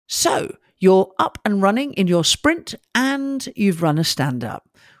So you're up and running in your sprint and you've run a stand-up.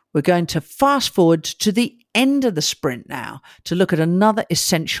 We're going to fast forward to the end of the sprint now to look at another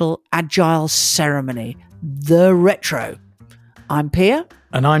essential agile ceremony, the retro. I'm Pia.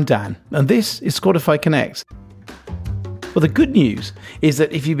 And I'm Dan. And this is Squadify Connect. Well, the good news is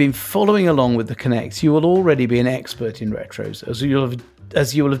that if you've been following along with the Connect, you will already be an expert in retros, as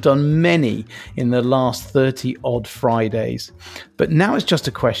you will have done many in the last 30 odd Fridays. But now it's just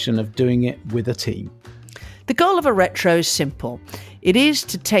a question of doing it with a team. The goal of a retro is simple. It is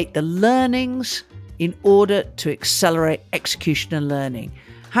to take the learnings in order to accelerate execution and learning.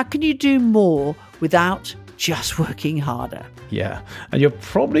 How can you do more without just working harder? Yeah, and you're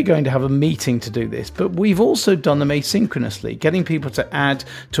probably going to have a meeting to do this, but we've also done them asynchronously, getting people to add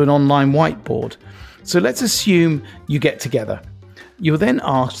to an online whiteboard. So let's assume you get together. You'll then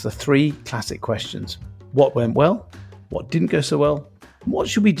ask the three classic questions. What went well? What didn't go so well? What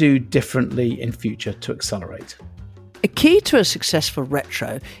should we do differently in future to accelerate? A key to a successful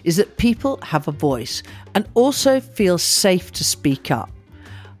retro is that people have a voice and also feel safe to speak up.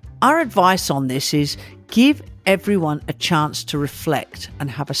 Our advice on this is give everyone a chance to reflect and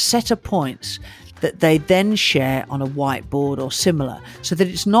have a set of points that they then share on a whiteboard or similar, so that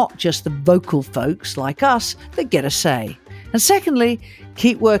it's not just the vocal folks like us that get a say. And secondly,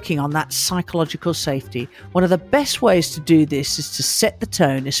 keep working on that psychological safety. One of the best ways to do this is to set the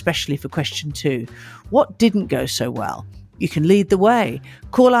tone, especially for question 2. What didn't go so well? You can lead the way.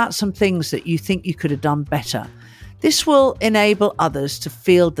 Call out some things that you think you could have done better. This will enable others to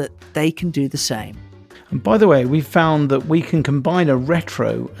feel that they can do the same. And by the way, we've found that we can combine a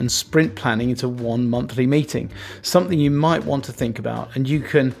retro and sprint planning into one monthly meeting, something you might want to think about, and you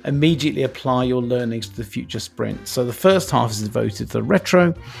can immediately apply your learnings to the future sprint. So the first half is devoted to the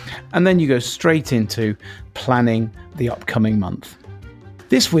retro, and then you go straight into planning the upcoming month.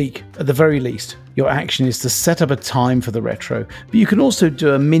 This week, at the very least, your action is to set up a time for the retro, but you can also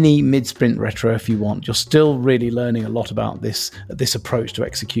do a mini mid-sprint retro if you want. You're still really learning a lot about this approach to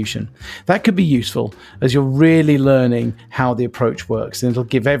execution. That could be useful as you're really learning how the approach works, and it'll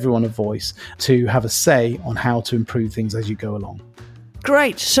give everyone a voice to have a say on how to improve things as you go along.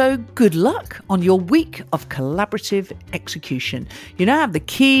 Great. So good luck on your week of collaborative execution. You now have the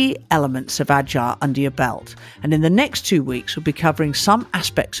key elements of Agile under your belt. And in the next 2 weeks, we'll be covering some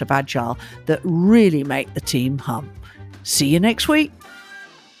aspects of Agile that really make the team hum. See you next week.